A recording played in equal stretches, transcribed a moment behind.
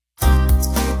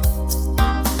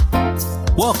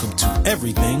Welcome to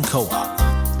Everything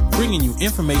Co-op, bringing you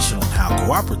information on how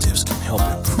cooperatives can help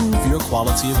improve your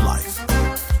quality of life.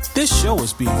 This show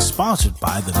is being sponsored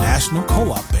by the National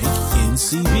Co-op Bank,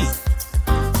 NCB.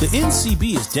 The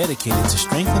NCB is dedicated to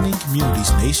strengthening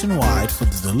communities nationwide for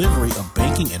the delivery of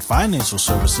banking and financial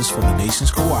services for the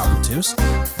nation's cooperatives,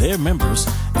 their members,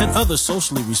 and other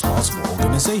socially responsible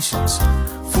organizations.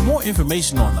 For more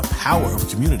information on the power of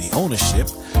community ownership,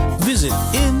 visit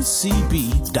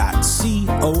ncb.coop.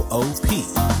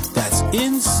 That's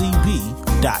ncb.coop.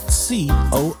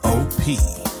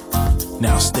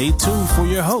 Now stay tuned for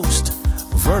your host,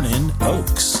 Vernon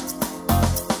Oakes.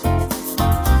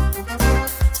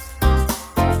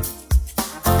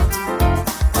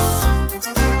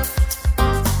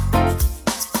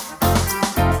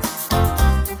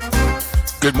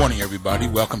 Good morning, everybody.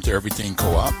 Welcome to Everything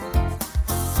Co-op.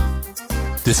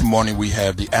 This morning we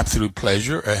have the absolute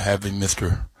pleasure of having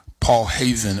Mr. Paul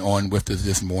Hazen on with us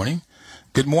this morning.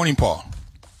 Good morning, Paul.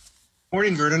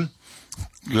 Morning, Vernon.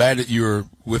 Glad that you're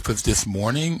with us this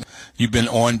morning. You've been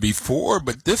on before,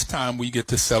 but this time we get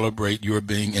to celebrate your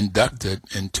being inducted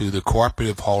into the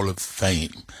Cooperative Hall of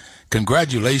Fame.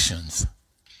 Congratulations.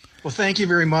 Well, thank you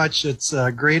very much. It's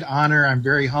a great honor. I'm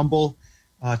very humble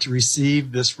to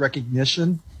receive this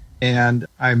recognition, and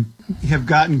I have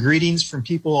gotten greetings from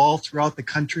people all throughout the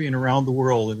country and around the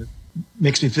world, and it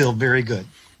makes me feel very good.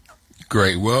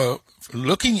 Great. Well,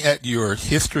 looking at your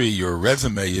history, your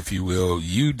resume, if you will,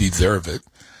 you deserve it.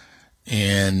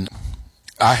 And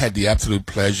I had the absolute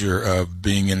pleasure of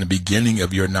being in the beginning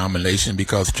of your nomination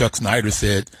because Chuck Snyder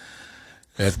said,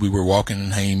 as we were walking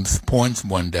in Haines Points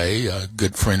one day, a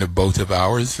good friend of both of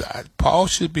ours, Paul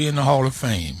should be in the Hall of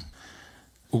Fame.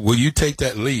 Will you take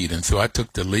that lead? And so I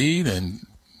took the lead, and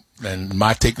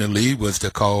my taking the lead was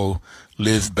to call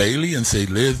Liz Bailey and say,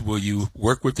 Liz, will you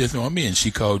work with this on me? And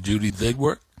she called Judy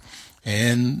Zedwork,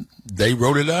 and they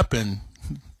wrote it up, and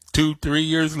 2-3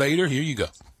 years later, here you go.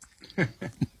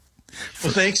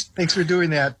 Well, thanks for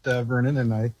doing that, Vernon,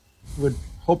 and I would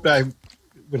hope I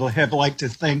would have liked to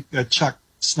thank Chuck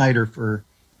Snyder for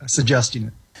suggesting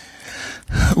it.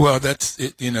 Well, that's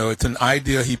it. You know, it's an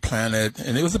idea he planted,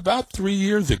 and it was about 3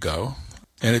 years ago.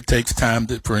 And it takes time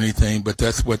for anything, but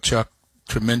that's what Chuck,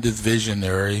 tremendous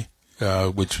visionary,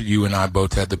 which you and I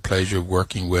both had the pleasure of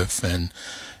working with and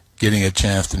getting a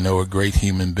chance to know a great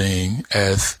human being,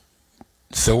 as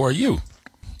so are you.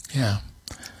 Yeah.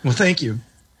 Well, thank you.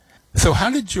 So, how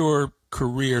did your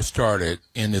career started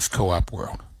in this co-op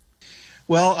world?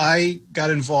 Well, I got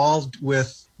involved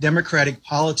with democratic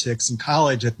politics in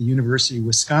college at the University of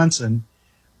Wisconsin,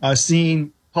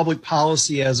 seeing public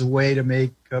policy as a way to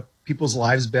make people's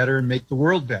lives better and make the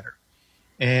world better.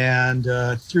 And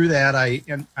through that,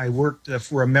 I worked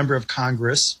for a member of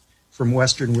Congress from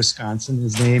Western Wisconsin.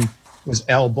 His name was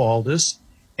Al Baldus,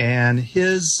 and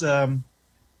his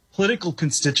political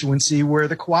constituency were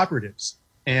the cooperatives.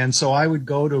 And so I would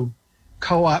go to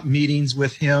co-op meetings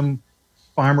with him,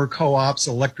 farmer co-ops,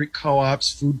 electric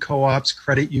co-ops, food co-ops,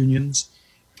 credit unions,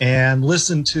 and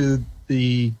listen to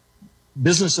the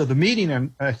business of the meeting.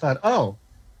 And I thought, oh,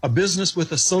 a business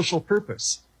with a social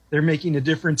purpose. They're making a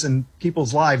difference in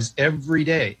people's lives every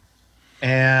day.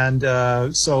 And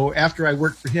so after I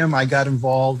worked for him, I got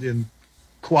involved in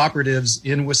cooperatives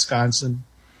in Wisconsin,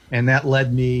 and that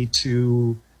led me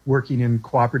to working in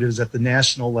cooperatives at the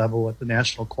national level at the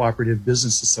National Cooperative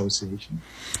Business Association.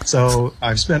 So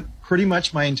I've spent pretty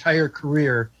much my entire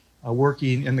career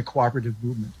working in the cooperative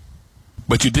movement.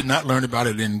 But you did not learn about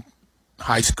it in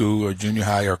high school or junior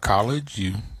high or college?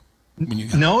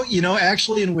 No,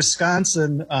 actually in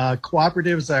Wisconsin,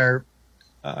 cooperatives are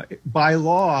by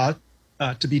law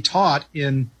to be taught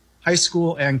in high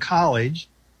school and college.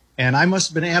 And I must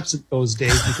have been absent those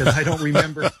days because I don't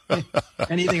remember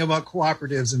anything about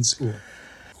cooperatives in school.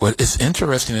 Well, it's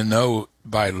interesting to know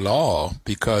by law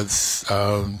because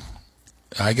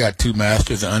I got 2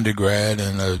 masters, an undergrad,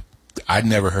 and I'd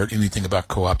never heard anything about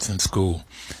co-ops in school.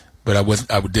 But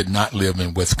I did not live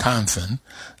in Wisconsin.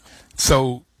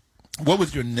 So what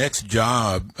was your next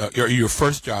job, or your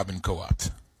first job in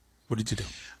co-ops? What did you do?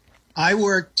 I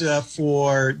worked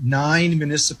for 9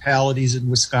 municipalities in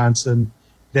Wisconsin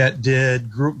that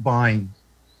did group buying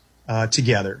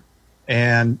together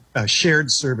and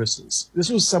shared services. This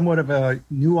was somewhat of a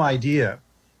new idea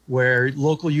where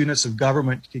local units of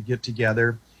government could get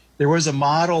together. There was a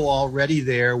model already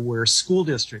there where school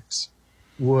districts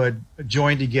would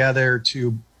join together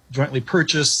to jointly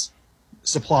purchase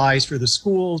supplies for the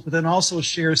schools, but then also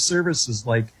share services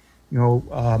like,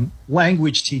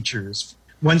 language teachers.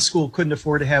 One school couldn't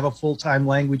afford to have a full-time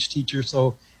language teacher,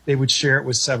 so they would share it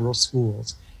with several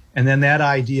schools. And then that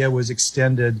idea was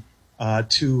extended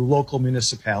to local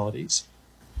municipalities.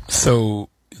 So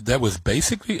that was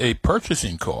basically a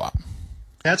purchasing co-op.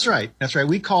 That's right. That's right.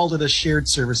 We called it a shared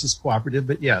services cooperative,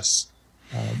 but yes.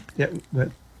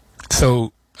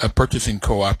 So a purchasing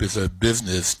co-op is a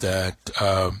business that,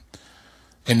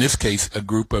 in this case, a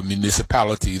group of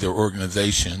municipalities or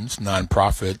organizations,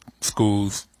 nonprofit,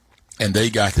 schools, and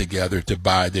they got together to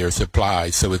buy their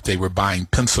supplies. So if they were buying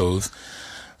pencils,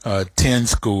 10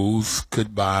 schools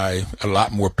could buy a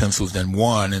lot more pencils than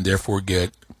one and therefore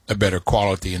get a better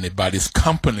quality. And by this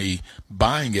company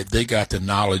buying it, they got the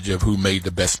knowledge of who made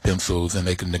the best pencils, and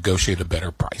they can negotiate a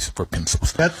better price for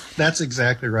pencils. That's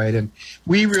exactly right. And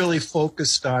we really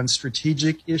focused on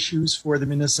strategic issues for the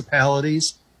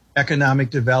municipalities, economic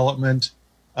development,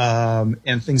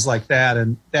 and things like that.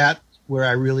 And that's where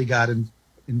I really got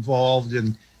involved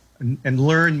and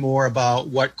learned more about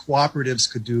what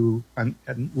cooperatives could do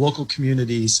in local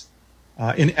communities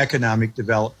in economic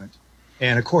development.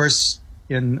 And of course,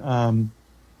 in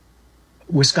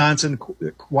Wisconsin,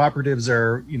 cooperatives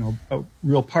are, a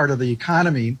real part of the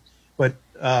economy. But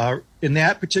in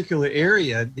that particular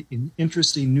area, an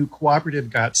interesting new cooperative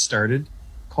got started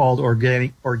called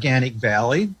Organic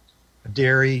Valley, a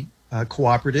dairy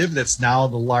cooperative that's now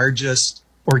the largest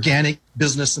organic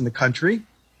business in the country.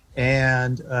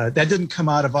 And that didn't come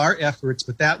out of our efforts,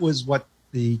 but that was what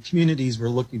the communities were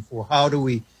looking for. How do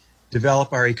we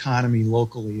develop our economy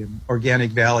locally? And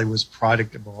Organic Valley was a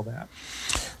product of all that.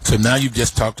 So now you've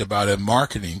just talked about a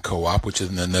marketing co-op, which is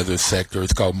in another sector.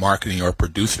 It's called marketing or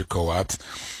producer co-ops.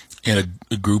 And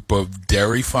a group of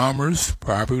dairy farmers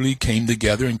probably came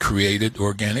together and created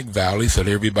Organic Valley so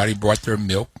that everybody brought their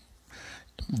milk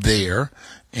there,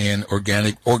 and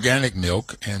organic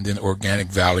milk, and then Organic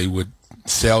Valley would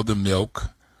sell the milk,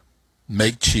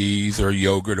 make cheese or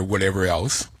yogurt or whatever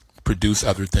else, produce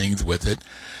other things with it.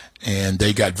 And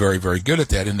they got very, very good at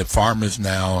that. And the farmers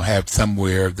now have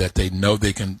somewhere that they know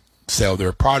they can sell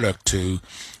their product to,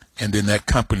 and then that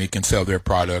company can sell their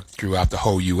product throughout the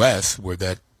whole U.S., where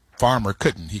that farmer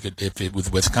couldn't. He could, if it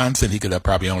was Wisconsin, he could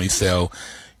probably only sell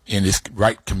in his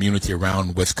right community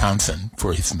around Wisconsin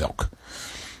for his milk.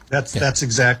 That's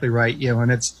exactly right.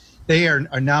 And they are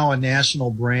now a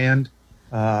national brand,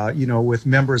 with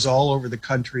members all over the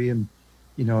country, and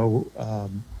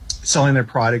selling their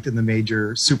product in the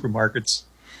major supermarkets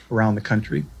around the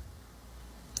country.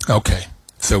 Okay.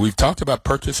 So we've talked about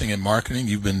purchasing and marketing.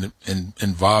 You've been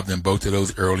involved in both of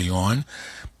those early on.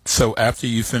 So after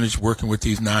you finished working with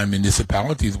these 9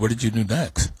 municipalities, what did you do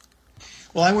next?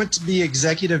 Well, I went to be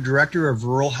executive director of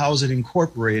Rural Housing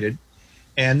Incorporated,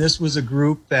 and this was a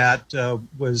group that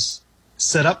was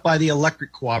set up by the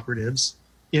electric cooperatives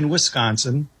in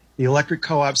Wisconsin. The electric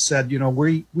co-op said,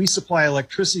 we supply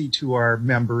electricity to our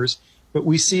members, but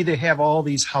we see they have all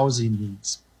these housing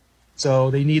needs.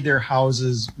 So they need their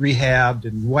houses rehabbed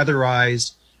and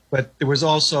weatherized, but there was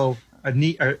also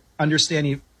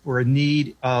understanding for a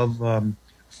need of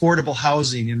affordable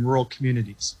housing in rural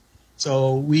communities.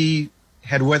 So we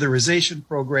had weatherization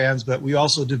programs, but we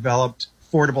also developed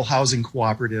affordable housing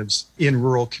cooperatives in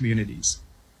rural communities.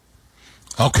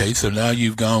 Okay, so now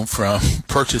you've gone from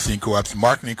purchasing co-ops,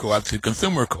 marketing co-ops, to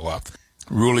consumer co-ops.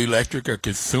 Rural electric are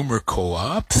consumer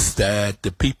co-ops that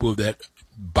the people that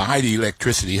buy the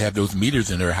electricity, have those meters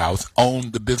in their house,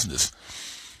 own the business.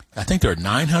 I think there are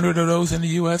 900 of those in the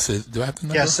U.S. Do I have the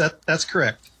number? Yes, that's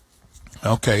correct.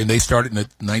 Okay, and they started in the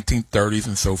 1930s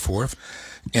and so forth.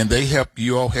 And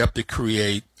you all helped to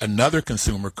create another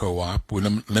consumer co-op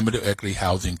with limited equity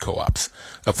housing co-ops,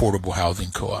 affordable housing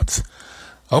co-ops.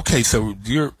 Okay, so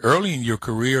you're early in your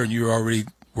career and you're already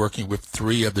working with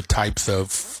 3 of the types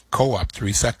of co-op,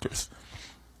 3 sectors.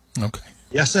 Okay.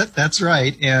 Yes, that's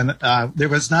right. And there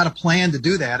was not a plan to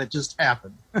do that. It just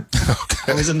happened.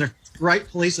 Okay. I was in the right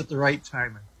place at the right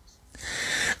time.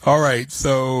 All right.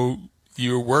 So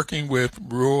you're working with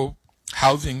Rural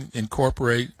Housing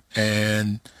Incorporated,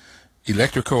 and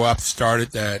electric co-ops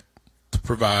started that to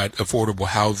provide affordable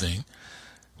housing.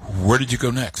 Where did you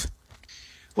go next?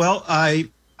 Well, I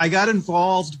got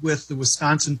involved with the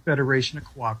Wisconsin Federation of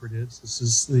Cooperatives. This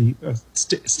is the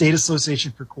State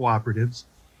Association for Cooperatives,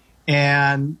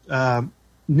 and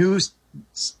knew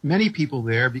many people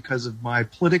there because of my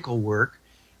political work.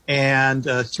 And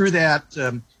through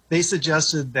that, they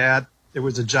suggested that there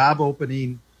was a job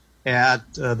opening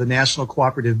at the National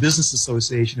Cooperative Business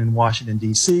Association in Washington,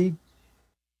 D.C.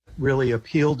 Really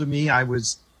appealed to me. I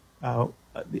was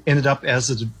ended up as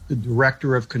the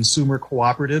director of consumer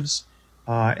cooperatives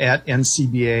at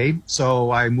NCBA.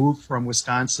 So I moved from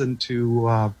Wisconsin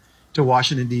to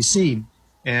Washington, D.C.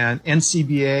 And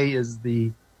NCBA is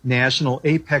the national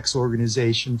apex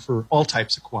organization for all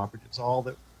types of cooperatives, all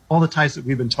all the types that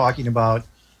we've been talking about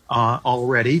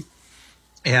already.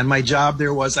 And my job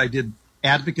there was I did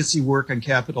advocacy work on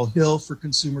Capitol Hill for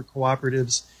consumer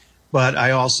cooperatives, but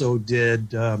I also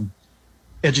did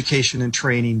education and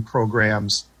training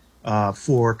programs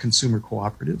for consumer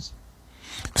cooperatives.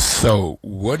 So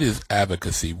what is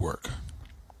advocacy work?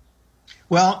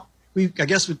 Well, I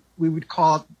guess we would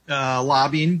call it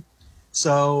lobbying.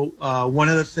 So one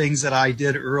of the things that I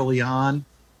did early on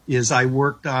is I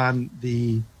worked on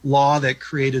the law that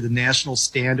created the national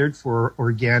standard for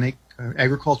organic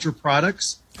agriculture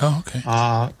products. Oh, okay.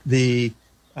 The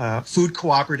food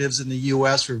cooperatives in the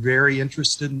U.S. were very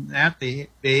interested in that.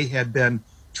 They had been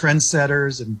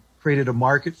trendsetters and created a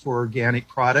market for organic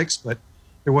products, but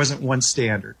there wasn't one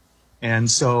standard.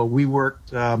 And so we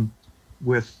worked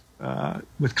with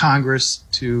Congress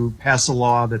to pass a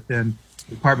law that then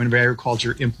the Department of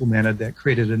Agriculture implemented that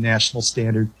created a national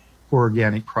standard for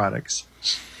organic products.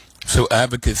 So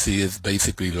advocacy is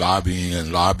basically lobbying,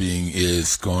 and lobbying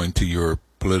is going to your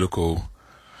political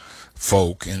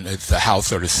folk, and it's the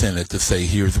House or the Senate, to say,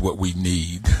 here's what we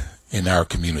need in our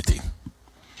community.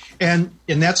 And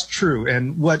that's true.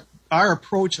 And what our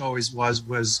approach always was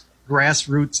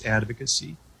grassroots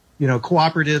advocacy. You know,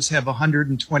 cooperatives have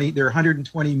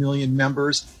 120 million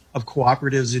members of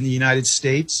cooperatives in the United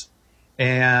States.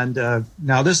 And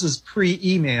now this is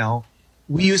pre-email.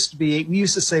 We used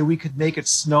to say we could make it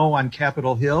snow on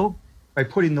Capitol Hill by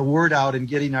putting the word out and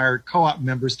getting our co-op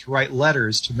members to write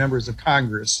letters to members of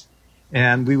Congress.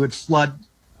 And we would flood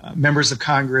members of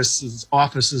Congress's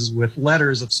offices with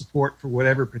letters of support for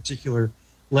whatever particular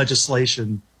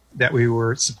legislation that we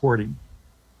were supporting.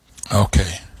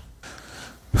 Okay.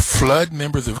 Flood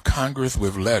members of Congress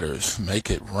with letters. Make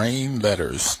it rain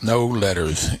letters, snow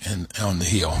letters on the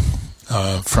Hill.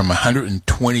 From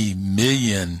 120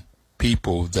 million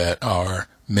people that are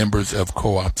members of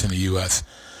co-ops in the U.S.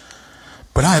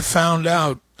 But I have found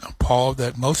out, Paul,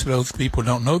 that most of those people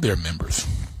don't know they're members.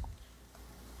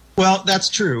 Well, that's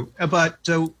true. But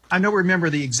I don't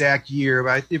remember the exact year,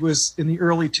 but it was in the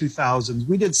early 2000s.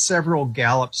 We did several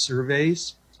Gallup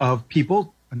surveys of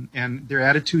people and their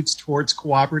attitudes towards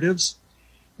cooperatives.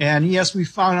 And yes, we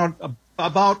found out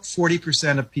about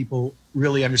 40% of people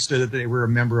really understood that they were a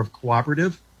member of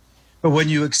cooperative. But when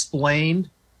you explained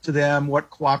to them what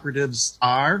cooperatives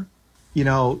are, you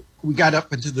know, we got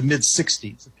up into the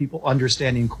mid-60s of people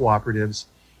understanding cooperatives.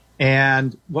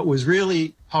 And what was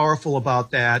really powerful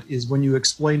about that is when you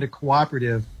explained a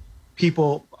cooperative,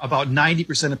 people, about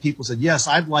 90% of people said, yes,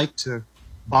 I'd like to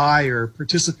buy or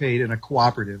participate in a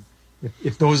cooperative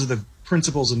if those are the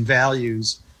principles and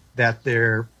values that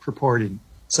they're purporting.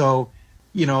 So,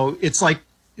 you know, it's like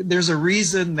there's a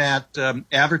reason that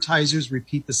advertisers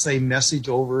repeat the same message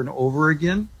over and over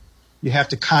again. You have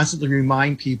to constantly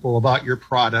remind people about your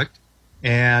product.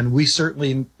 And we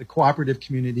certainly in the cooperative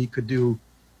community could do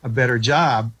a better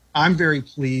job. I'm very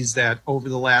pleased that over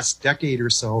the last decade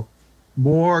or so,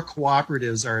 more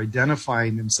cooperatives are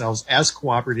identifying themselves as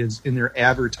cooperatives in their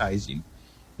advertising.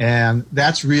 And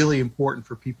that's really important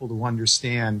for people to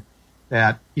understand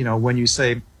that, you know, when you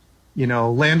say, you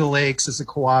know, Land O'Lakes is a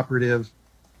cooperative,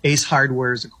 Ace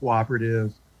Hardware is a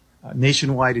cooperative,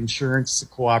 Nationwide Insurance is a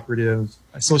cooperative,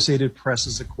 Associated Press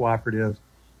is a cooperative,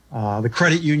 the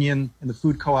credit union and the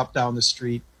food co-op down the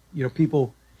street, you know,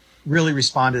 people really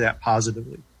respond to that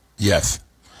positively. Yes.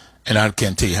 And I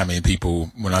can't tell you how many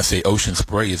people, when I say Ocean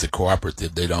Spray is a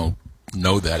cooperative, they don't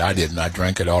know that. I didn't. I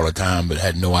drank it all the time, but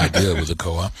had no idea it was a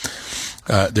co-op.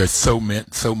 There's so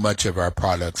much of our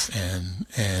products and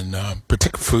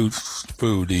particular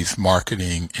food, these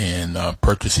marketing and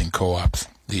purchasing co-ops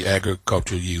the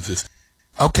agriculture uses.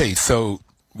 Okay, so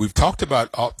we've talked about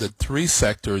all the three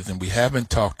sectors, and we haven't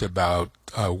talked about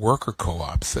worker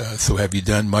co-ops. So have you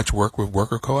done much work with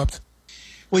worker co-ops?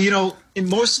 Well, you know, in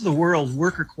most of the world,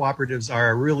 worker cooperatives are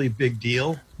a really big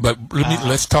deal. But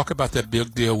let's talk about that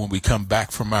big deal when we come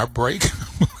back from our break.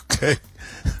 Okay.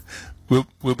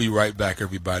 We'll be right back,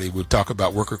 everybody. We'll talk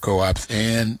about worker co-ops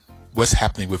and what's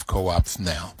happening with co-ops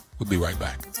now. We'll be right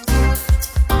back.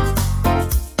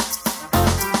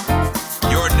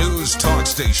 Your news talk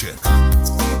station.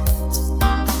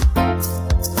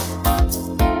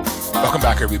 Welcome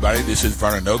back, everybody. This is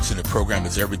Vernon Oakes, and the program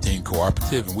is Everything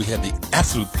Cooperative, and we have the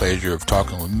absolute pleasure of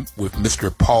talking with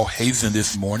Mr. Paul Hazen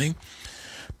this morning.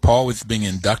 Paul is being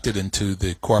inducted into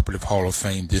the Cooperative Hall of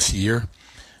Fame this year.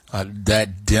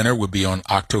 That dinner will be on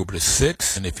October the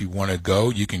 6th, and if you want to go,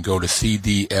 you can go to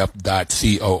cdf.coop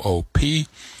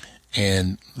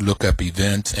and look up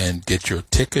events and get your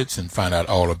tickets and find out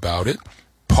all about it.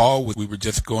 Paul, we were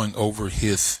just going over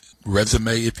his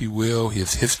resume, if you will,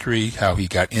 his history, how he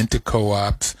got into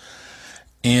co-ops,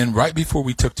 And right before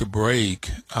we took the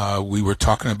break, we were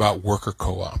talking about worker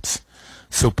co-ops.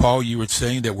 So, Paul, you were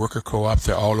saying that worker co-ops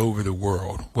are all over the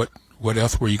world. What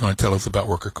else were you going to tell us about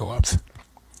worker co-ops?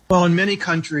 Well, in many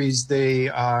countries, they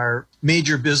are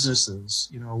major businesses,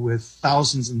 with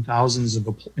thousands and thousands of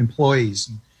employees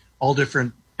in all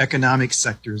different economic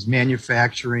sectors,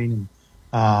 manufacturing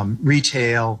and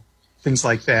retail, things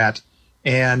like that.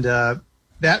 And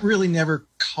that really never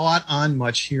caught on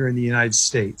much here in the United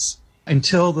States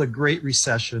until the Great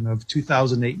Recession of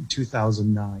 2008 and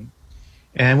 2009.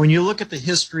 And when you look at the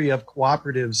history of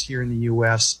cooperatives here in the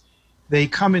U.S., they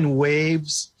come in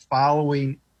waves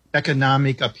following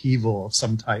economic upheaval of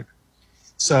some type.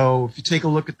 So if you take a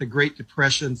look at the Great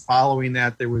Depression, following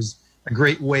that, there was a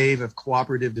great wave of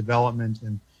cooperative development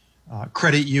and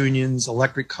credit unions,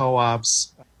 electric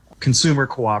co-ops, consumer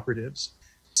cooperatives.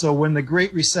 So when the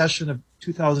Great Recession of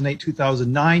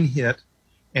 2008-2009 hit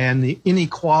and the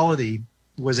inequality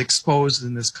was exposed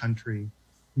in this country,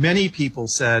 many people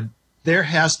said there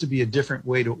has to be a different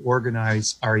way to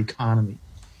organize our economy.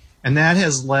 And that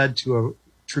has led to a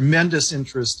tremendous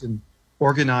interest in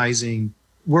organizing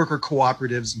worker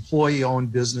cooperatives,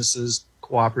 employee-owned businesses,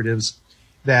 cooperatives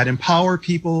that empower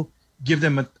people, give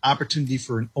them an opportunity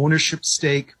for an ownership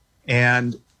stake,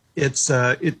 and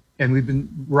and we've been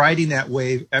riding that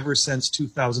wave ever since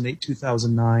 2008,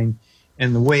 2009,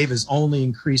 and the wave is only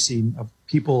increasing of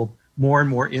people more and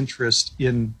more interest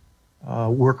in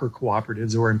worker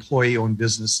cooperatives or employee-owned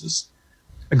businesses.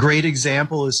 A great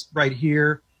example is right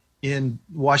here in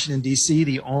Washington, D.C.,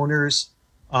 the owners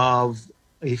of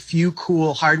a few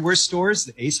cool hardware stores,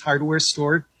 the Ace Hardware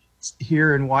store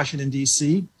here in Washington,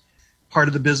 D.C. Part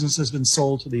of the business has been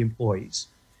sold to the employees.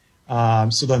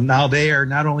 So now they are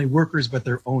not only workers, but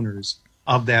they're owners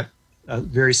of that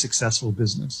very successful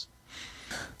business.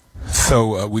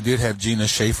 So we did have Gina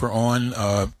Schaefer on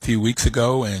a few weeks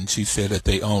ago, and she said that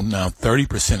they own now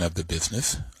 30% of the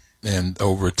business. And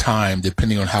over time,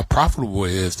 depending on how profitable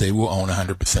it is, they will own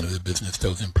 100% of the business,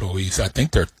 those employees. I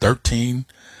think there are 13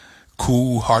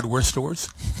 cool hardware stores.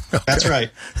 Okay. That's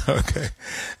right. Okay.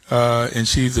 And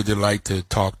she's a delight to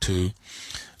talk to.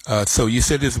 So you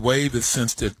said this wave is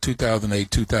since the 2008,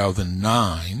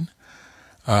 2009.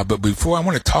 But before, I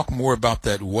want to talk more about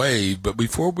that wave. But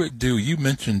before we do, you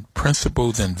mentioned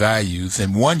principles and values.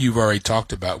 And one you've already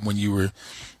talked about when you were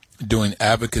doing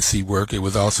advocacy work. It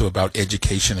was also about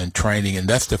education and training. And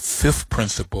that's the fifth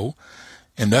principle.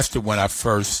 And that's the one I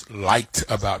first liked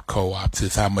about co-ops,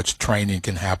 is how much training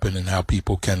can happen and how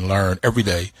people can learn every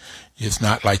day. It's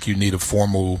not like you need a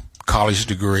formal college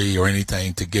degree or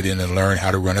anything to get in and learn how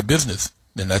to run a business.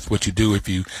 And that's what you do if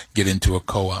you get into a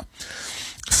co-op.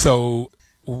 So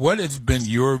what has been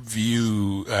your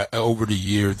view over the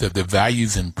years of the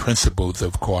values and principles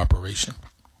of cooperation?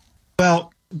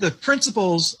 Well, the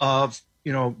principles of,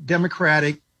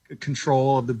 democratic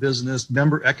control of the business,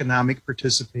 member economic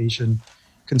participation,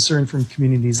 concern from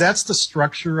communities, that's the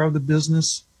structure of the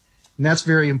business, and that's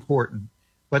very important.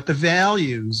 But the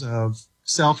values of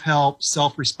self-help,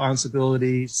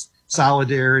 self-responsibility,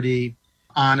 solidarity,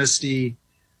 honesty,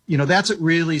 that's what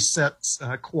really sets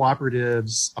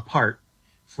cooperatives apart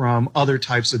from other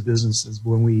types of businesses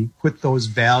when we put those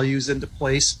values into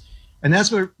place. And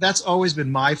that's always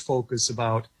been my focus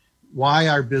about why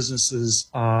our businesses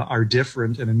are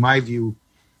different and, in my view,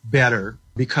 better,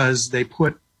 because they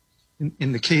put,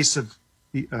 in the case of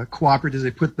the cooperatives,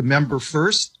 they put the member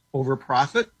first over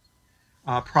profit.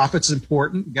 Profit's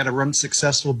important. You got to run a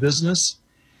successful business.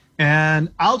 And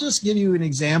I'll just give you an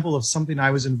example of something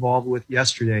I was involved with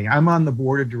yesterday. I'm on the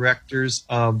board of directors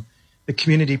of the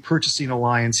Community Purchasing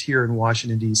Alliance here in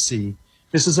Washington, D.C.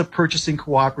 This is a purchasing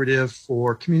cooperative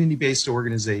for community-based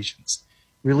organizations,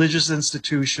 religious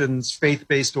institutions,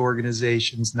 faith-based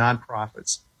organizations,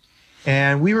 nonprofits.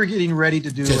 And we were getting ready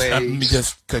to do Let me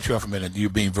just cut you off a minute. You're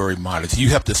being very modest. You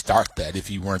have to start that if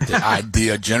you weren't the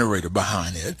idea generator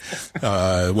behind it.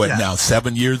 Now,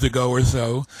 7 years ago or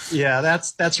so? Yeah,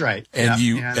 that's right. And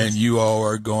you all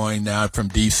are going now from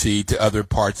D.C. to other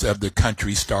parts of the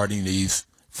country starting these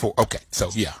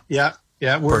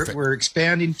Yeah, we're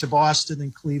expanding to Boston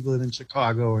and Cleveland and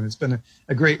Chicago, and it's been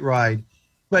a great ride.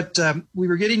 But we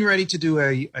were getting ready to do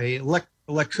a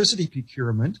electricity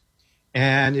procurement.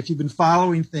 And if you've been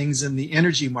following things in the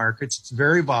energy markets, it's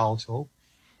very volatile.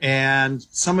 And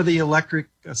some of the electric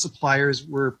suppliers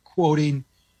were quoting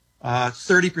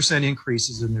 30%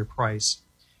 increases in their price.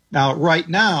 Now, right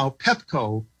now,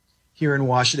 Pepco here in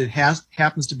Washington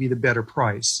happens to be the better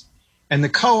price. And the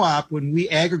co-op, when we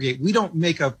aggregate, we don't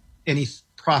make up any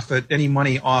profit, any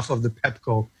money off of the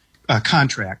Pepco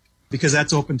contract, because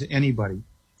that's open to anybody.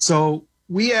 So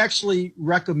we actually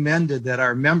recommended that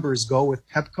our members go with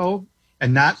Pepco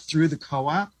and not through the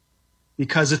co-op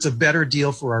because it's a better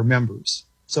deal for our members.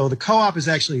 So the co-op is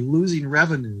actually losing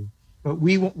revenue, but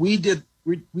we did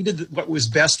what was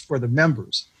best for the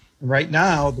members. And right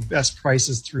now, the best price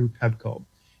is through Pepco.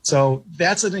 So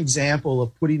that's an example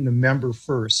of putting the member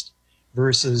first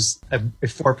versus a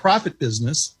for-profit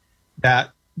business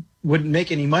that wouldn't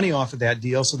make any money off of that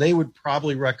deal. So they would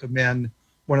probably recommend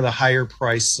one of the higher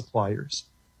price suppliers.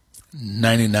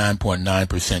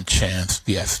 99.9% chance,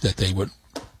 yes, that they would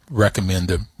recommend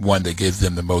the one that gives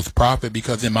them the most profit,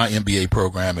 because in my MBA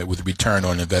program, it was return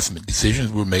on investment.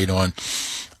 Decisions were made on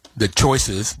the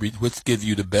choices, which gives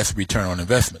you the best return on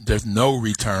investment. There's no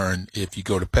return if you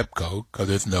go to Pepco because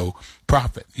there's no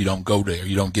profit. You don't go there.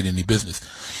 You don't get any business.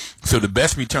 So the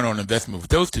best return on investment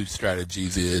with those two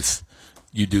strategies is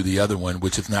you do the other one,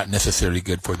 which is not necessarily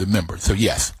good for the member. So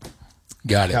yes,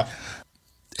 got it. Yeah.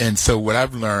 And so what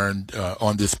I've learned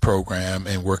on this program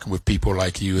and working with people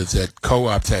like you is that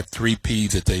co-ops have 3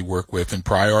 P's that they work with. And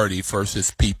priority first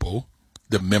is people,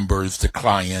 the members, the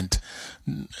client.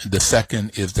 The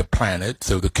second is the planet,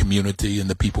 so the community and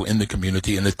the people in the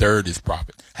community. And the third is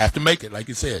profit. Have to make it, like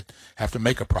you said, have to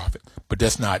make a profit. But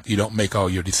that's not, you don't make all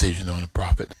your decisions on a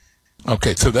profit.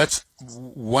 Okay, so that's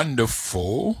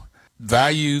wonderful.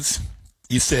 Values,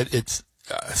 you said it's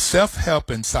self-help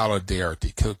and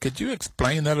solidarity. Could you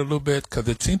explain that a little bit? Because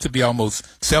it seems to be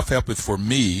almost self-help is for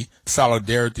me,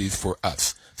 solidarity is for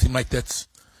us. Seems like that's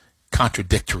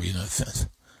contradictory in a sense.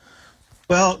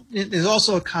 Well, there's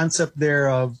also a concept there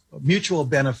of mutual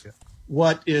benefit.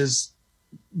 What is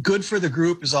good for the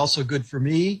group is also good for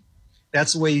me.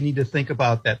 That's the way you need to think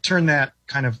about that. Turn that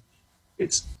kind of,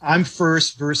 it's I'm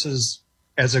first versus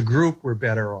as a group we're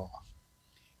better off.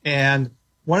 And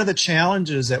one of the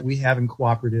challenges that we have in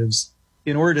cooperatives,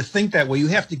 in order to think that way, you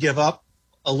have to give up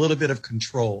a little bit of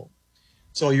control.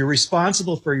 So you're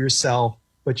responsible for yourself,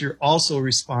 but you're also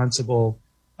responsible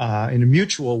in a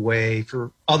mutual way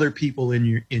for other people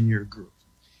in your group.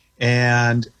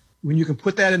 And when you can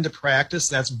put that into practice,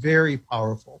 that's very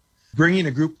powerful. Bringing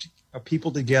a group of people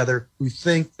together who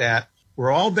think that we're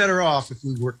all better off if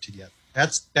we work together.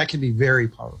 That can be very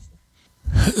powerful.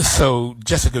 So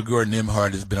Jessica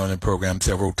Gordon-Nembhard has been on the program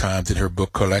several times in her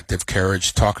book Collective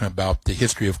Courage, talking about the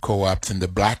history of co-ops in the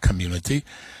Black community.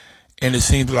 And it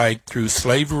seems like through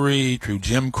slavery, through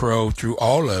Jim Crow, through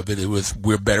all of it,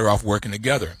 we're better off working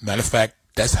together. Matter of fact,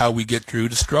 that's how we get through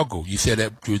the struggle. You said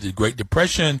that through the Great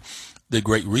Depression, the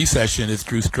Great Recession, is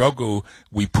through struggle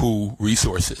we pool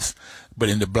resources. But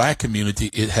in the Black community,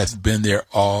 it has been there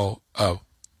all of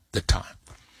the time.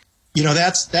 You know,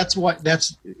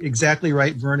 that's exactly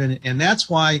right, Vernon. And that's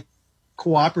why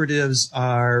cooperatives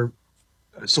are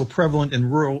so prevalent in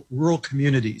rural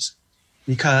communities,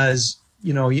 because,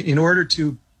 you know, in order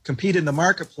to compete in the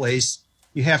marketplace,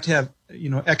 you have to have, you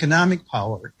know, economic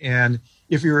power. And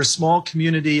if you're a small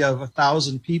community of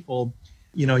 1,000 people,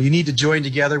 you know, you need to join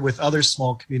together with other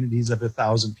small communities of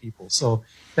 1,000 people. So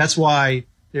that's why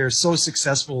they're so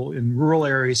successful in rural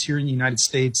areas here in the United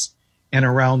States and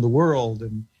around the world.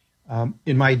 And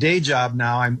in my day job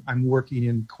now, I'm working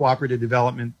in cooperative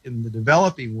development in the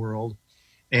developing world,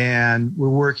 and we're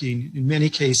working in many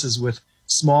cases with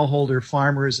smallholder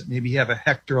farmers that maybe have a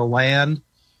hectare of land,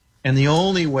 and the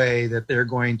only way that they're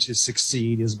going to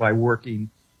succeed is by working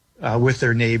with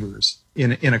their neighbors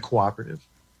in a cooperative.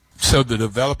 So the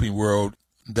developing world,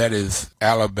 that is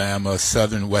Alabama,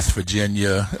 southern West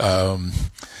Virginia,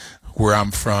 where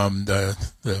I'm from,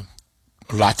 the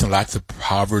lots and lots of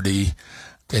poverty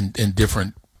in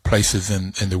different places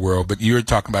in the world. But you're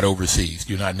talking about overseas.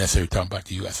 You're not necessarily talking about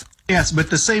the U.S. Yes, but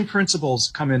the same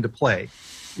principles come into play,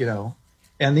 you know.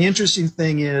 And the interesting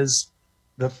thing is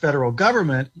the federal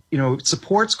government, you know,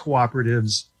 supports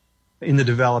cooperatives in the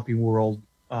developing world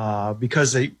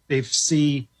because they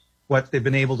see what they've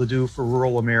been able to do for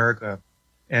rural America.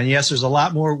 And yes, there's a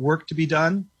lot more work to be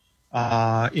done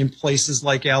in places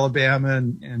like Alabama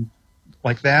and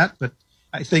like that. But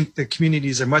I think the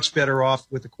communities are much better off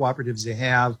with the cooperatives they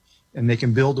have, and they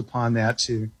can build upon that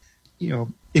to, you know,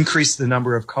 increase the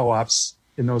number of co-ops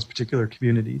in those particular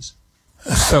communities.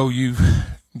 So you've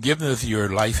given us your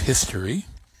life history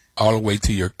all the way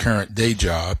to your current day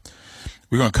job.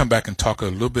 We're going to come back and talk a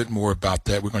little bit more about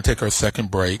that. We're going to take our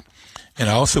second break. And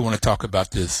I also want to talk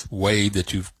about this wave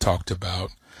that you've talked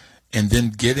about, and then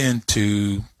get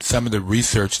into some of the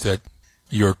research that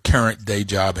your current day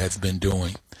job has been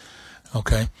doing.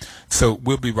 Okay, so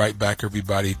we'll be right back,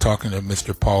 everybody, talking to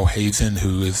Mr. Paul Hazen,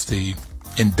 who is the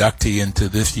inductee into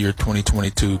this year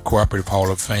 2022 Cooperative Hall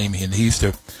of Fame, and he's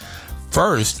the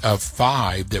first of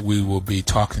 5 that we will be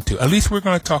talking to. At least we're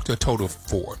going to talk to a total of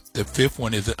 4. The 5th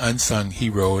one is an unsung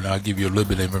hero, and I'll give you a little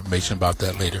bit of information about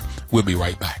that later. We'll be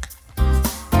right back.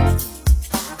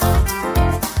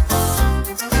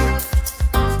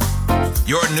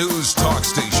 Your news talk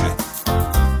station.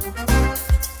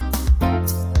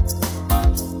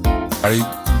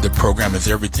 The program is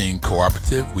Everything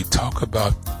Cooperative. We talk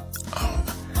about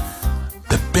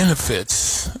the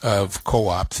benefits of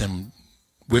co-ops, and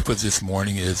with us this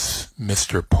morning is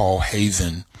Mr. Paul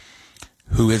Hazen,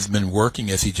 who has been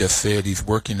working, as he just said, he's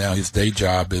working now. His day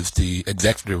job is the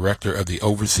executive director of the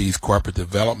Overseas Corporate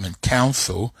Development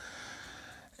Council.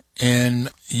 And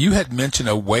you had mentioned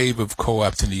a wave of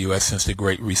co-ops in the U.S. since the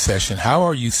Great Recession. How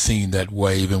are you seeing that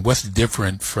wave, and what's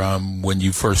different from when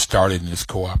you first started in this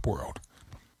co-op world?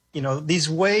 You know, these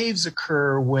waves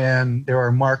occur when there are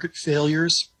market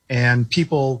failures and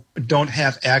people don't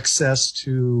have access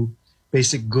to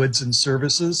basic goods and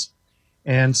services.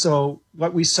 And so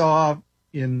what we saw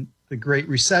in the Great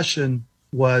Recession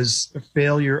was a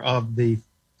failure of the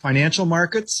financial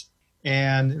markets.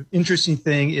 And the interesting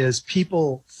thing is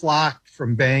people flocked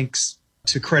from banks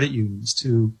to credit unions,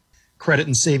 to credit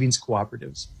and savings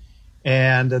cooperatives.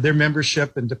 And their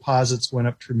membership and deposits went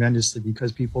up tremendously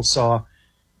because people saw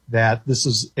that this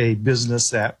was a business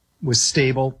that was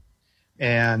stable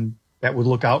and that would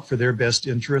look out for their best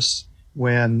interests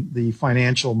when the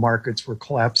financial markets were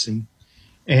collapsing.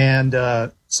 And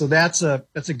so that's a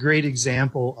great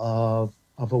example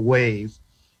of a wave.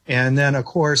 And then, of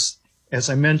course, as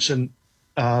I mentioned,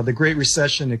 the Great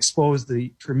Recession exposed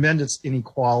the tremendous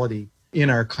inequality in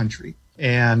our country.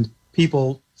 And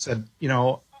people said, you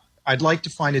know, I'd like to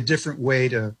find a different way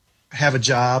to have a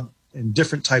job and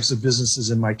different types of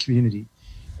businesses in my community.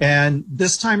 And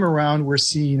this time around, we're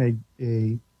seeing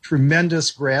a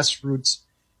tremendous grassroots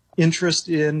interest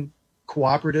in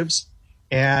cooperatives.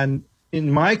 And in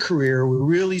my career, we're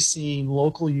really seeing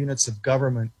local units of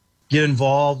government get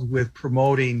involved with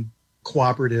promoting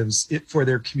cooperatives for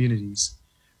their communities.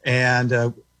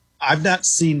 And I've not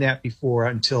seen that before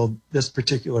until this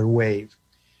particular wave.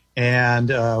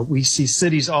 And we see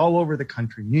cities all over the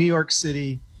country, New York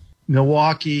City,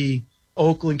 Milwaukee,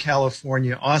 Oakland,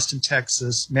 California, Austin,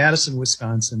 Texas, Madison,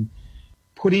 Wisconsin,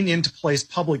 putting into place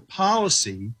public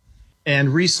policy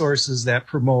and resources that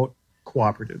promote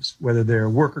cooperatives, whether they're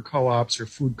worker co-ops or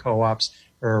food co-ops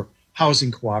or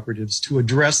housing cooperatives, to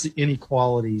address the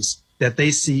inequalities that they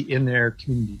see in their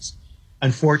communities.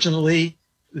 Unfortunately,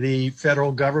 the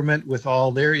federal government, with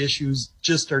all their issues,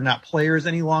 just are not players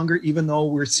any longer, even though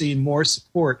we're seeing more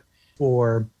support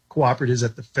for cooperatives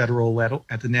at the federal level,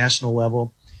 at the national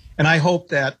level. And I hope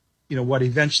that, you know, what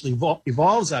eventually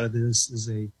evolves out of this is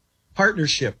a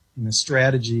partnership and a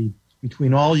strategy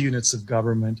between all units of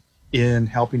government in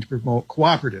helping to promote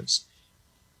cooperatives.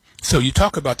 So you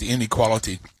talk about the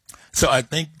inequality. So I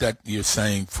think that you're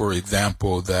saying, for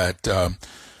example, that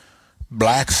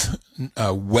blacks'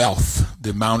 wealth,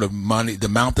 the amount of money, the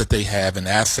amount that they have in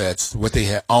assets, what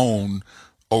they own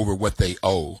over what they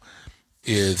owe,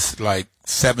 is like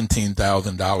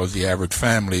 $17,000 the average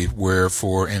family, where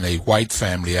for in a white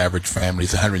family, average family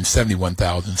is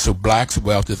 $171,000. So blacks'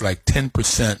 wealth is like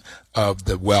 10% of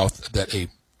the wealth that a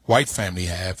white family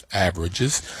have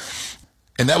averages.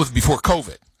 And that was before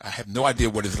COVID. I have no idea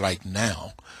what it's like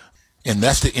now. And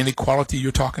that's the inequality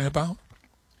you're talking about?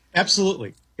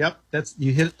 Absolutely. Yep.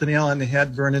 You hit the nail on the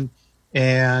head, Vernon.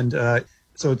 And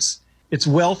so it's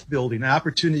wealth building, an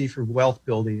opportunity for wealth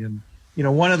building. And, you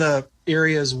know, one of the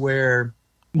areas where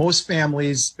most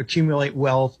families accumulate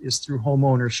wealth is through home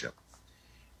ownership.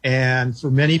 And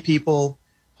for many people,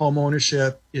 home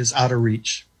ownership is out of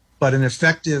reach. But an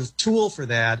effective tool for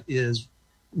that is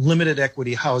limited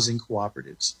equity housing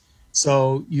cooperatives.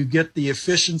 So you get the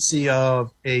efficiency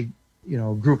of a, you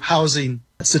know, group housing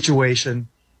situation,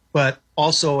 but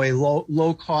also a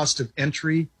low cost of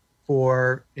entry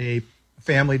for a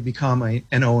family to become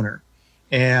an owner.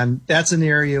 And that's an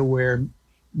area where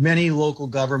many local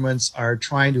governments are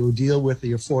trying to deal with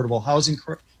the affordable housing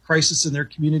crisis in their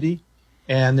community,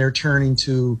 and they're turning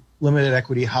to limited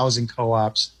equity housing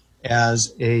co-ops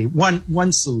as a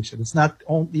one solution. It's not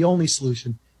the only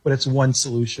solution, but it's one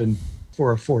solution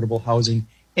for affordable housing,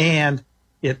 and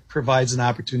it provides an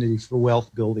opportunity for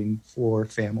wealth building for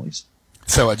families.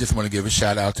 So I just want to give a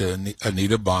shout out to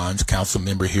Anita Bonds, council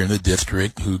member here in the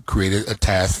district, who created a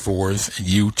task force, and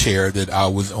you chaired it. I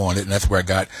was on it, and that's where I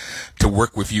got to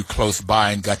work with you close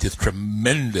by and got this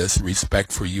tremendous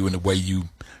respect for you and the way you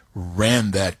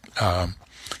ran that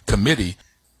committee.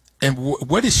 And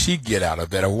what did she get out of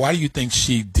that, or why do you think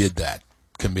she did that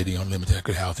committee on limited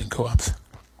equity housing co-ops?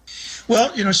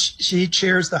 Well, she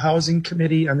chairs the Housing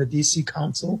Committee on the D.C.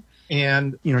 Council,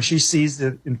 and, she sees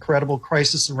the incredible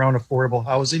crisis around affordable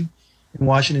housing in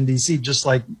Washington, D.C., just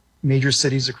like major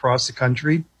cities across the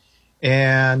country.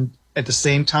 And at the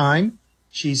same time,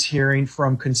 she's hearing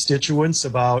from constituents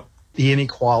about the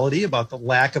inequality, about the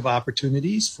lack of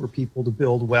opportunities for people to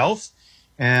build wealth.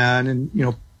 And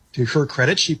to her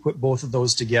credit, she put both of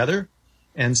those together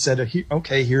and said,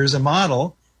 okay, here's a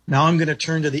model. Now I'm going to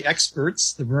turn to the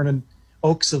experts, the Vernon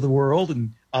Oaks of the world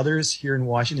and others here in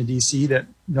Washington, D.C. that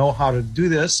know how to do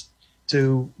this,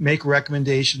 to make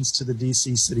recommendations to the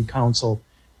D.C. City Council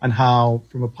on how,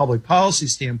 from a public policy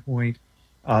standpoint,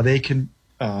 they can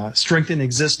strengthen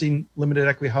existing limited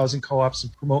equity housing co-ops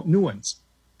and promote new ones.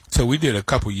 So we did a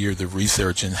couple years of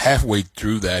research, and halfway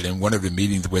through that, in one of the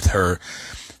meetings with her,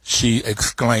 she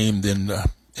exclaimed in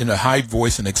a high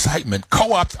voice and excitement,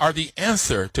 "Co-ops are the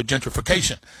answer to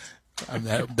gentrification."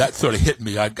 That sort of hit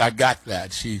me. I got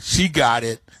that. She got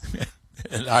it,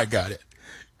 and I got it.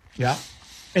 Yeah.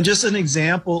 And just an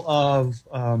example of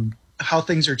how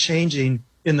things are changing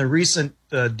in the recent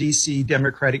D.C.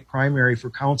 Democratic primary for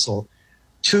council,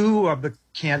 two of the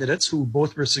candidates who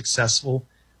both were successful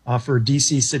for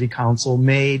D.C. City Council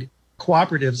made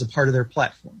cooperatives a part of their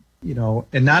platform,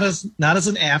 and not as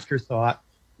an afterthought,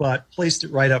 but placed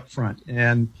it right up front.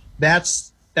 And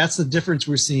that's the difference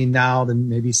we're seeing now than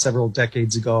maybe several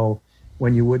decades ago,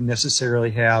 when you wouldn't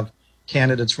necessarily have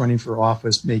candidates running for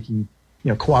office making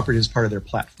cooperatives part of their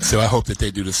platform. So I hope that they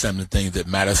do the same thing that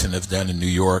Madison has done in New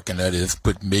York, and that is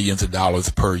put millions of dollars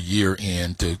per year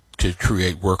in to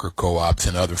create worker co-ops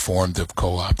and other forms of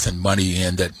co-ops, and money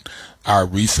in that our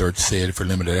research said for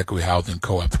limited equity housing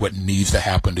co-ops, what needs to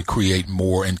happen to create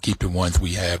more and keep the ones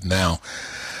we have now.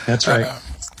 That's right.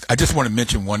 I just want to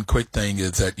mention one quick thing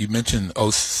is that you mentioned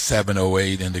 07,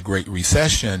 08 and the Great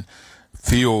Recession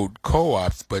fueled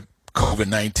co-ops, but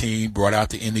COVID-19 brought out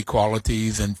the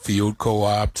inequalities and field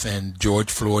co-ops, and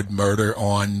George Floyd murder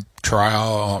on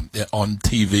trial on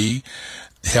TV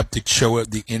helped to show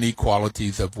the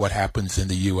inequalities of what happens in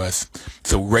the U.S.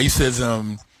 So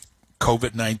racism,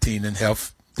 COVID-19, and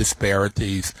health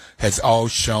disparities has all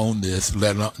shown this,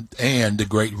 and the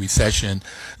Great Recession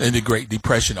and the Great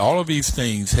Depression. All of these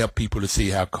things help people to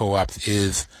see how co-ops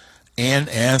is an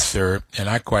answer, and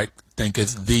I quite think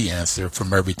it's the answer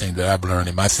from everything that I've learned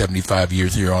in my 75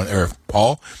 years here on Earth.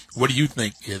 Paul, what do you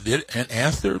think? Is it an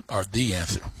answer or the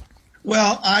answer?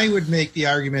 Well, I would make the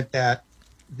argument that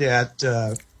it's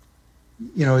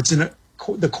in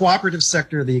the cooperative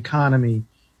sector of the economy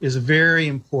is very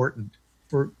important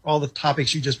for all the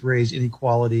topics you just raised,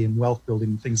 inequality and wealth building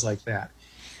and things like that.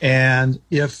 And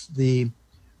if the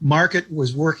market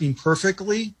was working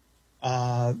perfectly,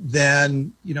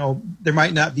 then there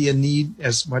might not be a need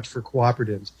as much for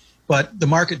cooperatives. But the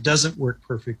market doesn't work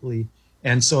perfectly,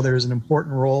 and so there's an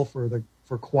important role for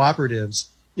cooperatives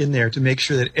in there to make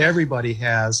sure that everybody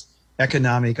has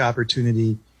economic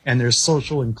opportunity and there's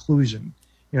social inclusion.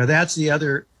 That's the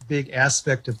other big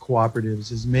aspect of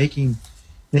cooperatives, is making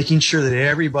sure that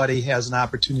everybody has an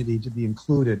opportunity to be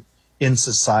included in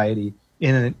society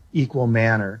in an equal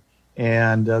manner,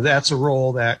 and that's a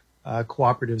role that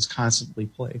cooperatives constantly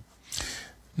play.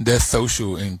 That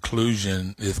social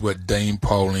inclusion is what Dame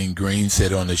Pauline Green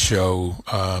said on the show.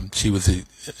 She was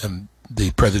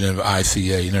the president of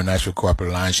ICA, International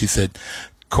Cooperative Alliance. She said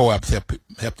co-ops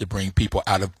help to bring people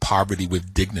out of poverty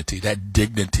with dignity. That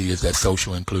dignity is that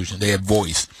social inclusion. They have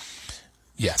voice.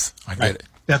 Yes, I get it.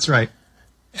 That's right.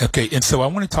 Okay, and so I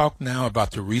want to talk now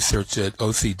about the research that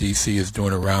OCDC is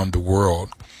doing around the world.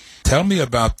 Tell me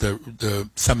about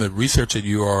some of the research that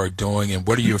you are doing, and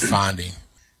what are you finding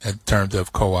in terms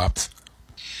of co-ops?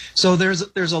 So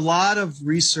there's a lot of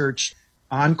research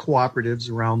on cooperatives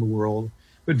around the world,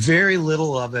 but very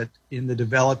little of it in the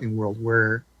developing world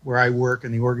where I work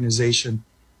in the organization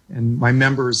and my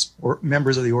members of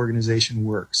the organization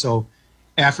work. So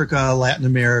Africa, Latin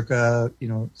America,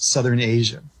 Southern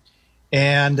Asia.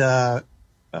 And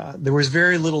there was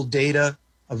very little data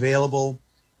available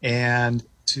and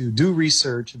to do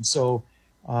research. And so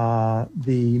the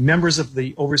members of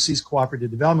the Overseas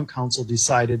Cooperative Development Council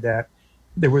decided that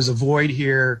there was a void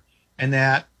here, and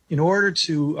that in order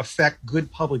to affect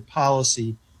good public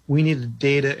policy, we needed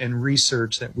data and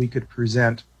research that we could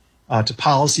present to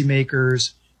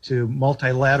policymakers, to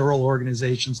multilateral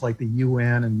organizations like the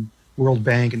UN and World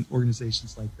Bank and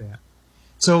organizations like that.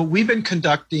 So we've been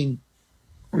conducting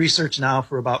research now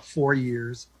for about 4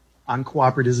 years on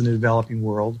cooperatives in the developing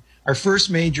world. Our first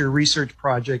major research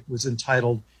project was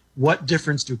entitled, "What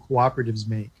Difference Do Cooperatives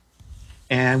Make?"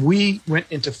 And we went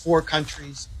into 4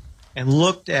 countries and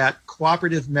looked at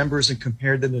cooperative members and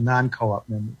compared them to non-co-op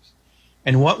members.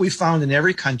 And what we found in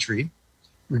every country,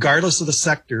 regardless of the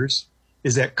sectors,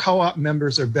 is that co-op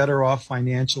members are better off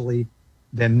financially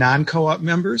than non-co-op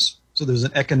members. So there's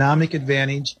an economic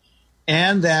advantage,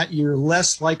 and that you're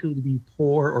less likely to be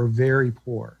poor or very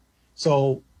poor.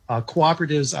 So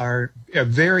cooperatives are a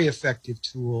very effective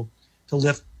tool to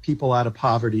lift people out of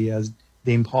poverty, as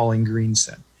Dame Pauline Green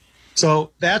said.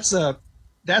 So that's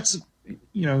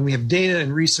we have data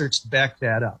and research to back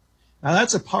that up. Now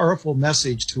that's a powerful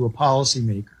message to a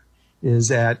policymaker, is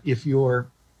that if you're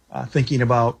thinking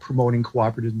about promoting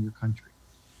cooperatives in your country.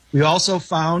 We also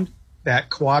found that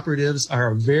cooperatives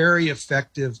are a very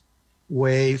effective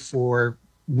way for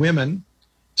women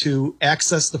to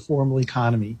access the formal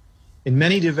economy. In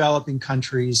many developing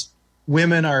countries,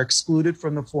 women are excluded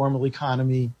from the formal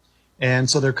economy, and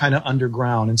so they're kind of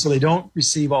underground, and so they don't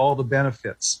receive all the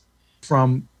benefits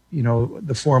from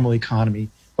the formal economy.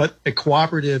 But a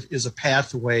cooperative is a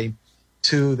pathway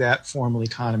to that formal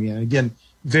economy. And again,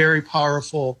 very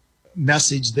powerful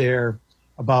message there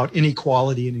about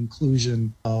inequality and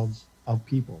inclusion of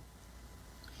people.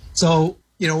 So,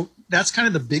 that's kind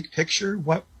of the big picture,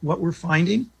 what we're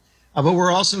finding. But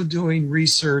we're also doing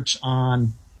research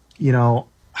on,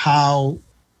 how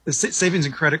the savings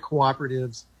and credit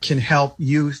cooperatives can help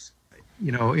youth,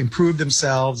 improve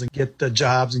themselves and get the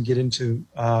jobs and get into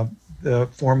the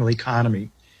formal economy.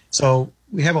 So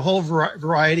we have a whole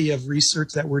variety of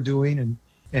research that we're doing,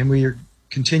 and we are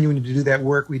continuing to do that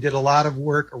work. We did a lot of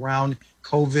work around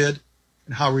COVID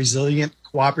and how resilient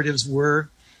cooperatives were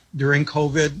during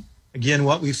COVID. Again,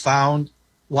 what we found,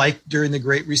 like during the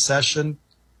Great Recession,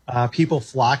 people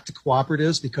flocked to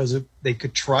cooperatives because they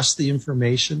could trust the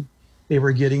information they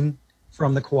were getting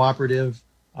from the cooperative,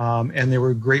 and there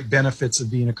were great benefits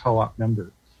of being a co-op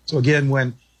member. So again,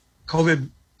 when COVID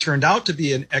turned out to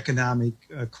be an economic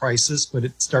crisis, but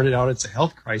it started out as a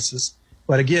health crisis.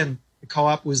 But again, the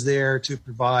co-op was there to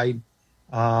provide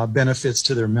benefits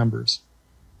to their members.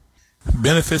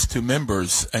 Benefits to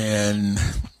members, and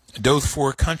those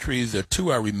four countries, the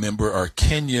two I remember are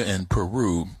Kenya and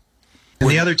Peru. And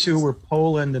the other two were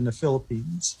Poland and the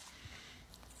Philippines.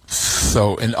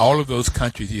 So in all of those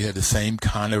countries, you had the same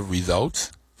kind of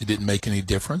results? It didn't make any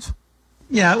difference?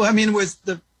 Yeah, well, I mean,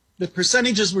 the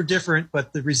percentages were different,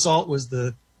 but the result was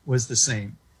the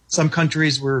same. Some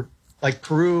countries were, like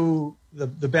Peru,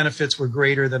 the benefits were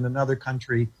greater than another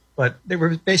country, but they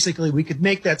were basically, we could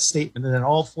make that statement that in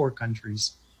all four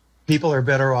countries, people are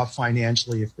better off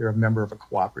financially if they're a member of a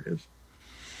cooperative.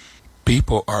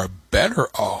 People are better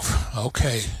off.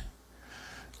 Okay.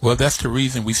 Well, that's the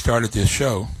reason we started this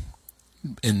show,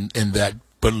 in that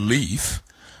belief.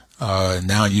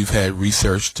 Now you've had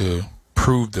research to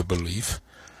prove the belief.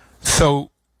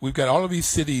 So we've got all of these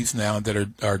cities now that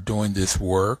are doing this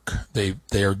work. They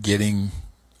are getting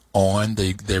on.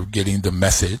 They're getting the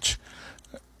message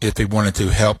if they wanted to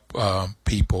help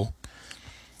people.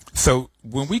 So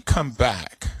when we come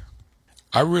back,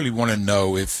 I really want to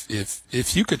know if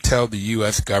you could tell the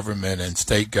U.S. government and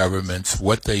state governments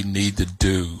what they need to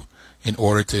do in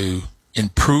order to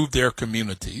improve their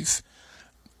communities.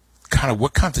 Kind of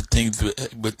what kinds of things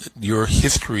with your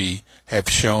history have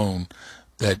shown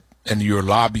that, and your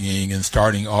lobbying and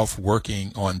starting off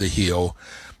working on the Hill,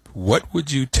 what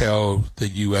would you tell the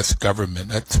U.S. government?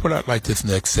 That's what I'd like this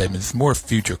next segment. It's more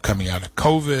future coming out of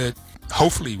COVID.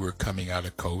 Hopefully we're coming out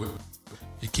of COVID.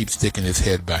 It keeps sticking its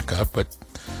head back up. But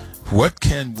what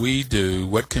can we do?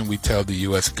 What can we tell the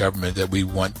U.S. government that we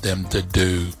want them to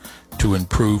do to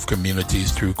improve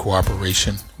communities through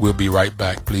cooperation? We'll be right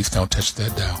back. Please don't touch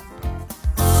that dial.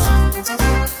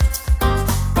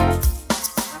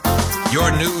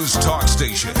 Your news talk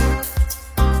station.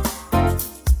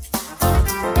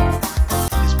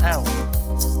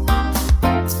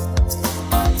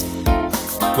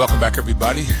 Welcome back,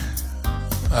 everybody.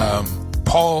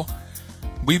 Paul,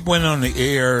 we went on the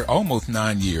air almost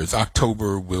 9 years.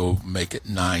 October will make it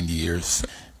 9 years.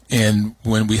 And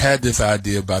when we had this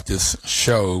idea about this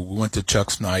show, we went to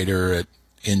Chuck Snyder at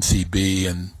NCB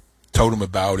and told him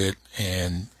about it,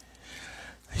 and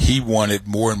he wanted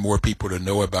more and more people to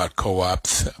know about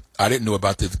co-ops. I didn't know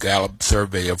about this Gallup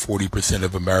survey of 40%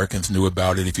 of Americans knew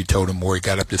about it. If you told them more, it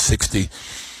got up to 60.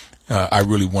 I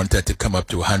really want that to come up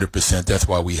to 100%. That's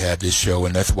why we have this show,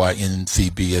 and that's why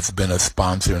NCB has been a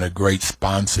sponsor and a great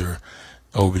sponsor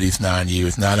over these 9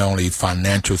 years. Not only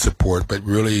financial support, but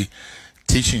really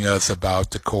teaching us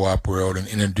about the co-op world and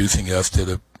introducing us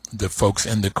to the folks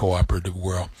in the cooperative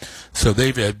world. So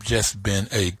they've just been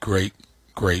a great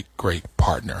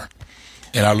partner.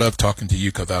 And I love talking to you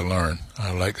because I learn.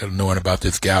 I like knowing about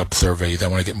this Gallup surveys. I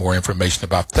want to get more information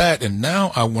about that. And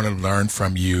now I want to learn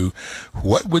from you,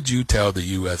 what would you tell the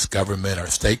U.S. government or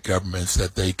state governments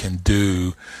that they can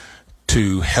do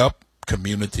to help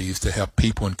communities, to help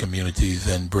people in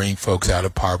communities and bring folks out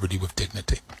of poverty with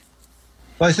dignity?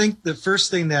 Well, I think the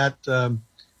first thing that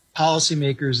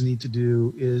policymakers need to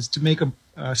do is to make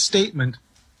a statement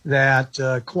that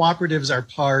cooperatives are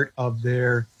part of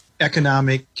their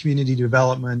economic community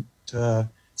development,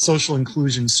 social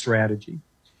inclusion strategy.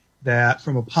 That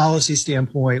from a policy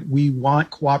standpoint, we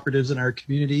want cooperatives in our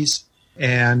communities,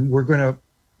 and we're going to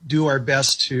do our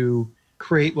best to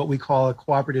create what we call a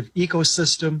cooperative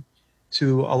ecosystem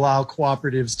to allow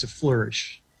cooperatives to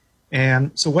flourish.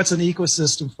 And so what's an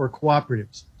ecosystem for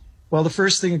cooperatives? Well, the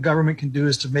first thing a government can do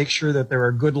is to make sure that there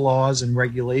are good laws and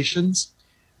regulations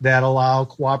that allow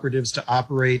cooperatives to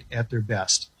operate at their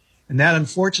best. And that,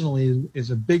 unfortunately, is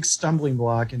a big stumbling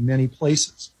block in many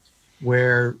places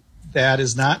where that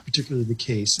is not particularly the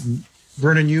case. And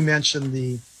Vernon, you mentioned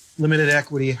the limited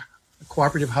equity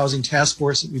cooperative housing task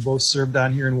force that we both served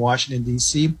on here in Washington,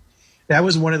 D.C. That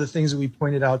was one of the things that we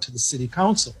pointed out to the city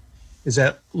council, is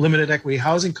that limited equity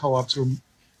housing co-ops were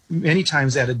many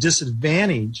times at a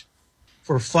disadvantage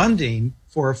for funding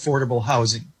for affordable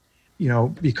housing,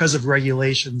 because of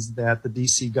regulations that the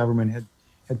D.C. government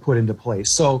had put into place.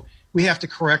 So we have to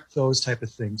correct those type of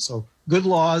things. So good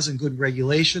laws and good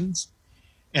regulations.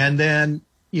 And then,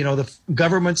 the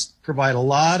governments provide a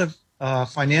lot of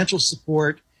financial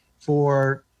support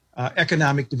for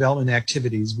economic development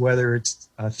activities, whether it's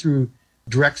through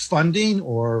direct funding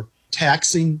or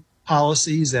taxing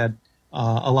policies that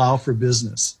allow for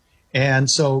business. And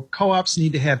so co-ops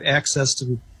need to have access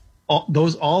to all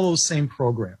those same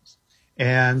programs.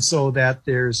 And so that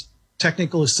there's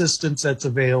technical assistance that's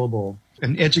available,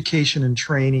 and education and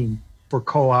training for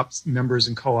co-ops members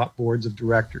and co-op boards of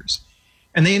directors.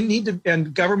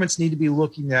 And governments need to be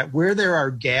looking at where there are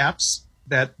gaps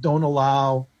that don't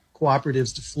allow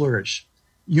cooperatives to flourish.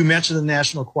 You mentioned the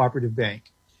National Cooperative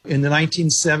Bank. In the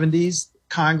 1970s,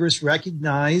 Congress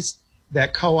recognized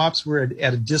that co-ops were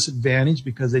at a disadvantage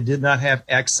because they did not have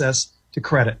access to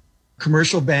credit.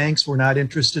 Commercial banks were not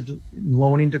interested in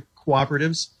loaning to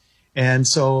cooperatives. And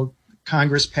so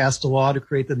Congress passed a law to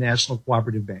create the National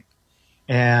Cooperative Bank.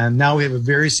 And now we have a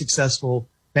very successful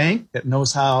bank that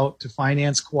knows how to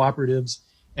finance cooperatives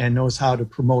and knows how to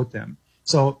promote them.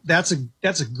 So that's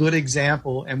a good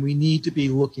example, and we need to be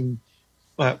looking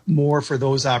more for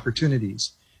those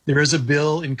opportunities. There is a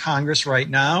bill in Congress right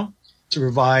now to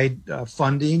provide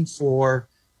funding for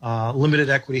limited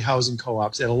equity housing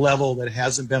co-ops at a level that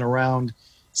hasn't been around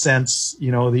since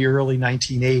the early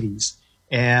 1980s.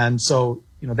 And so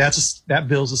that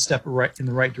bill's a step in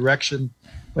the right direction.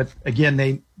 But again,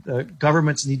 the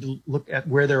governments need to look at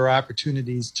where there are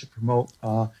opportunities to promote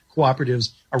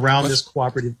cooperatives around this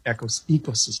cooperative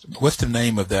ecosystem. What's the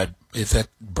name of that? Is that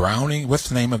Browning? What's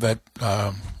the name of that?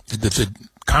 There's a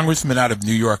congressman out of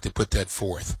New York that put that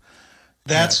forth.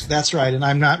 That's right, and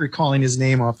I'm not recalling his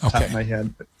name off the top of my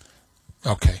head. But.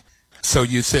 Okay. So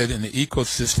you said in the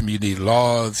ecosystem you need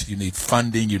laws, you need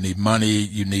funding, you need money,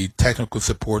 you need technical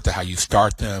support to how you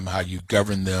start them, how you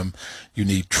govern them, you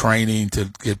need training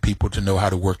to get people to know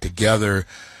how to work together.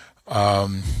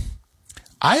 I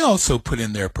also put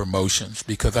in there promotions,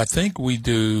 because I think we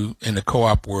do in the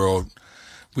co-op world,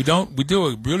 we do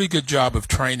a really good job of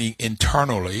training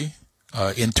internally,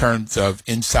 in terms of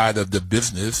inside of the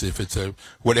business, if it's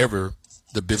whatever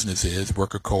the business is,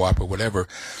 worker co-op or whatever.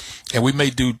 And we may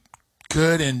do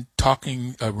good in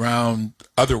talking around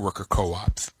other worker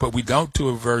co-ops, but we don't do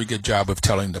a very good job of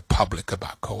telling the public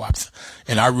about co-ops.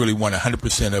 And I really want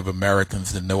 100% of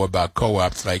Americans to know about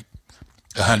co-ops, like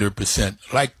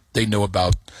 100%, like they know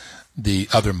about the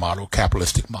other model,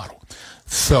 capitalistic model.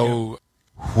 So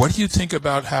what do you think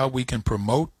about how we can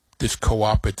promote this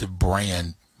cooperative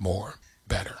brand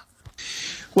better?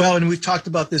 Well, and we've talked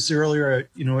about this earlier,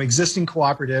 existing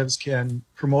cooperatives can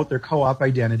promote their co-op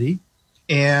identity.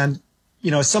 And,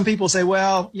 some people say,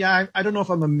 well, yeah, I don't know if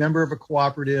I'm a member of a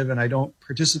cooperative and I don't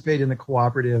participate in the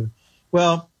cooperative.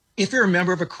 Well, if you're a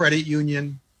member of a credit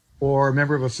union or a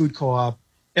member of a food co-op,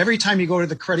 every time you go to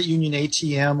the credit union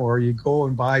ATM or you go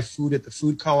and buy food at the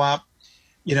food co-op,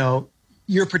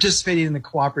 you're participating in the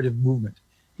cooperative movement.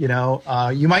 You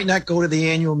might not go to the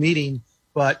annual meeting,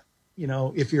 but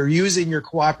if you're using your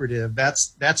cooperative,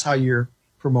 that's how you're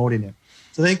promoting it.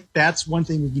 So I think that's one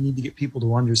thing that you need to get people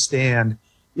to understand,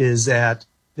 is that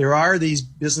there are these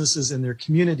businesses in their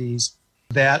communities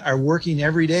that are working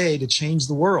every day to change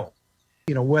the world.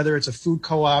 Whether it's a food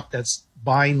co-op that's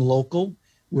buying local,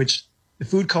 which the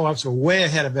food co-ops were way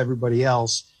ahead of everybody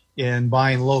else in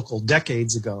buying local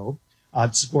decades ago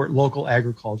to support local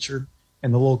agriculture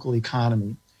and the local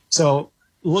economy. So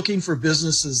looking for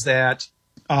businesses that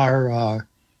are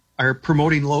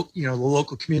promoting the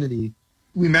local community.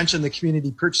 We mentioned the Community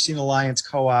Purchasing Alliance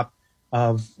Co-op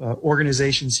of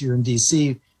organizations here in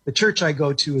DC. The church I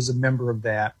go to is a member of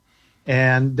that.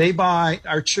 And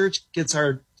our church gets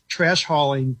our trash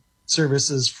hauling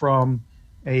services from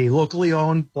a locally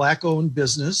owned, black-owned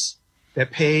business that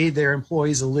pay their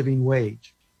employees a living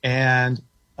wage. And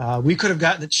we could have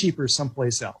gotten it cheaper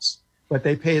someplace else, but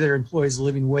they pay their employees a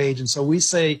living wage. And so we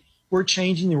say we're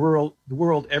changing the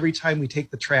world every time we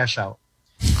take the trash out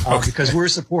because we're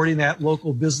supporting that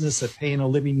local business that's paying a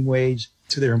living wage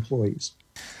to their employees.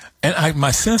 And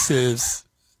my sense is,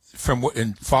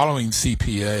 in following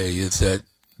CPA, is that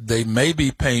they may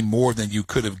be paying more than you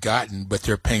could have gotten, but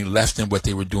they're paying less than what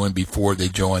they were doing before they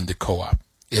joined the co-op.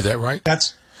 Is that right?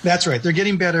 That's right. They're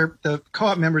getting better. The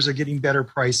co-op members are getting better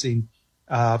pricing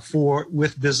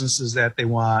with businesses that they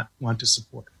want to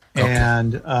support. Okay.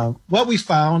 And what we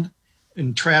found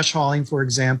in trash hauling, for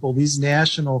example, these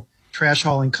national trash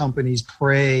hauling companies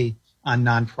prey on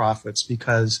nonprofits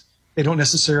because they don't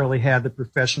necessarily have the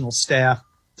professional staff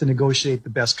to negotiate the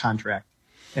best contract.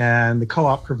 And the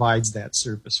co-op provides that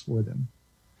service for them.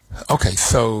 Okay,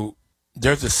 so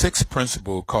there's a sixth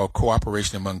principle called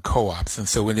cooperation among co-ops. And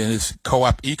so within this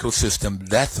co-op ecosystem,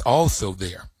 that's also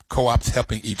there. Co-ops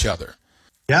helping each other.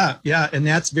 Yeah, and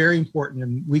that's very important.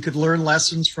 And we could learn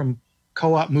lessons from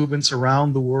co-op movements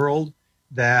around the world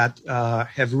that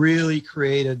have really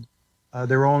created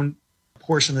their own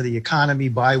portion of the economy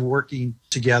by working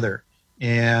together.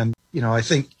 And, I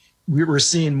think we're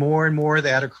seeing more and more of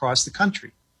that across the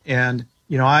country. And,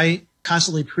 I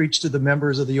constantly preach to the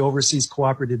members of the Overseas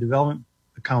Cooperative Development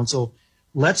Council,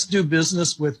 let's do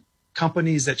business with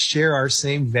companies that share our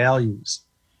same values.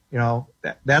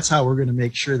 That's how we're going to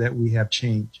make sure that we have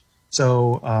change.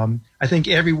 So I think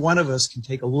every one of us can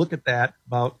take a look at that,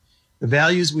 about the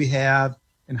values we have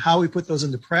and how we put those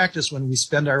into practice when we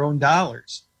spend our own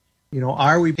dollars.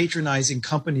 Are we patronizing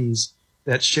companies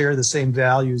that share the same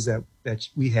values that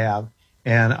we have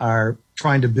and are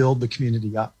trying to build the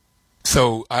community up?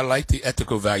 So I like the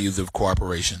ethical values of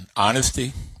cooperation: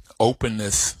 honesty,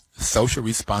 openness, social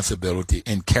responsibility,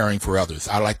 and caring for others.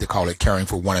 I like to call it caring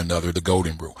for one another, the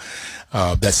golden rule.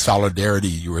 That solidarity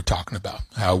you were talking about,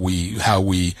 how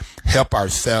we help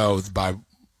ourselves by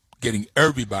getting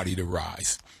everybody to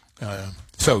rise.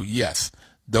 So yes,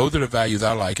 those are the values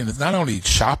I like. And it's not only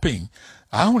shopping.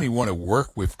 I only want to work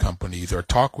with companies or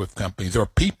talk with companies or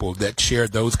people that share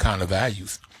those kind of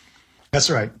values.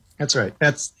 That's right.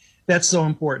 That's so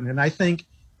important. And I think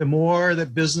the more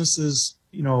that businesses,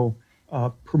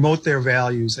 promote their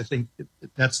values, I think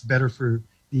that's better for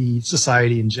the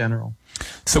society in general.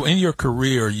 So in your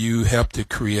career, you helped to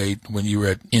create, when you were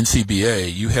at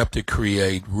NCBA, you helped to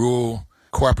create rural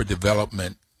cooperative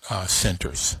development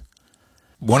centers.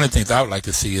 One of the things I would like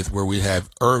to see is where we have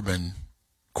urban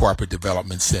cooperative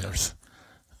development centers.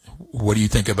 What do you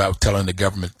think about telling the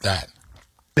government that?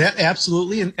 That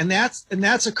absolutely, and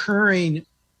that's occurring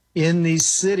in these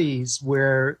cities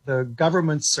where the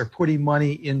governments are putting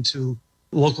money into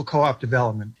local co-op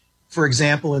development. For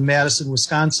example, in Madison,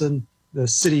 Wisconsin, the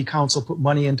city council put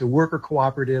money into worker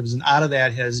cooperatives, and out of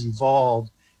that has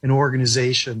evolved an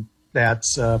organization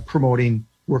that's promoting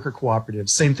worker cooperatives.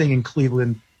 Same thing in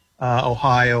Cleveland,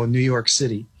 Ohio, and New York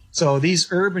City. So these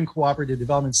urban cooperative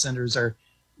development centers are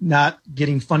not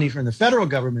getting funding from the federal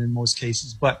government in most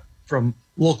cases, but from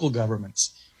local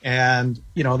governments. And,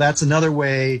 that's another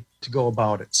way to go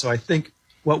about it. So I think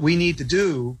what we need to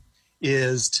do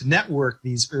is to network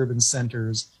these urban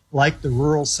centers like the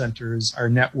rural centers are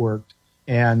networked,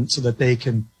 and so that they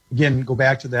can, again, go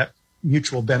back to that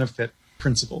mutual benefit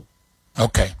principle.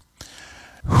 Okay.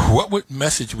 What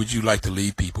message would you like to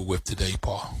leave people with today,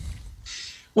 Paul?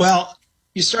 Well,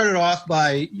 you started off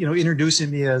by,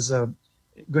 introducing me as going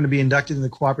to be inducted in the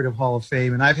Cooperative Hall of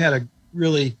Fame, and I've had a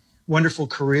really wonderful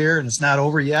career, and it's not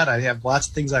over yet. I have lots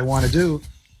of things I want to do,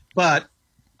 but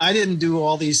I didn't do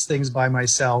all these things by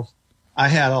myself. I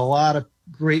had a lot of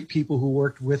great people who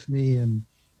worked with me,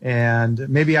 and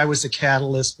maybe I was a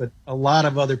catalyst, but a lot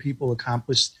of other people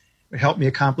helped me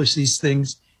accomplish these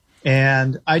things.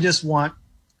 And I just want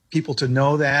people to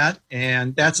know that,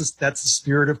 and that's the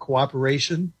spirit of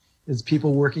cooperation, is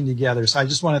people working together. So I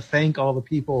just want to thank all the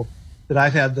people that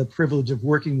I've had the privilege of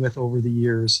working with over the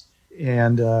years,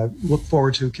 and look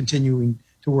forward to continuing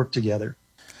to work together.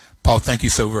 Paul, thank you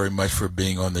so very much for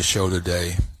being on the show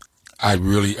today. I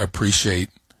really appreciate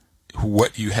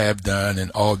what you have done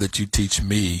and all that you teach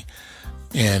me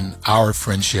and our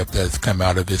friendship that's come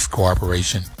out of this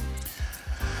cooperation.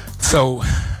 So,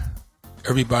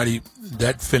 everybody,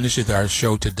 that finishes our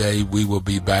show today. We will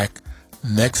be back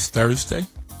next Thursday.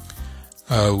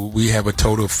 We have a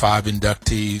total of 5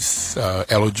 inductees.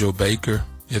 Ella Jo Baker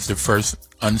is the first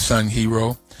unsung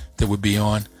hero that will be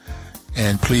on.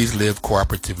 And please live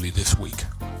cooperatively this week.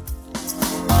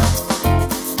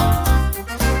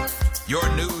 Your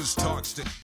news talk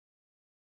station.